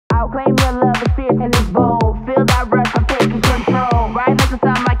I'll claim your love is fierce and it's bold. Feel that rush, I'm taking control. Rise like the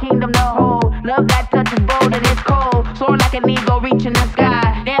sun, my kingdom to hold. Love that touch is bold and it's cold. Soar like an eagle reaching the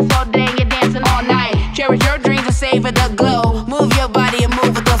sky. Dance all day, you're dancing all night. Cherish your dreams and savor the glow. Move your body and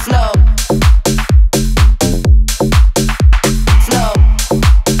move with the flow.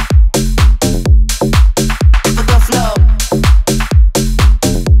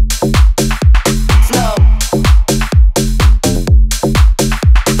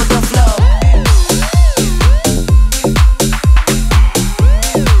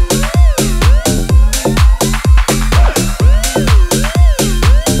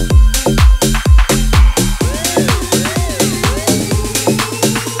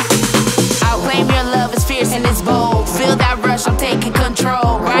 And it's bold. Feel that rush, I'm taking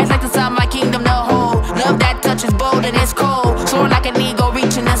control. Rise like the sun.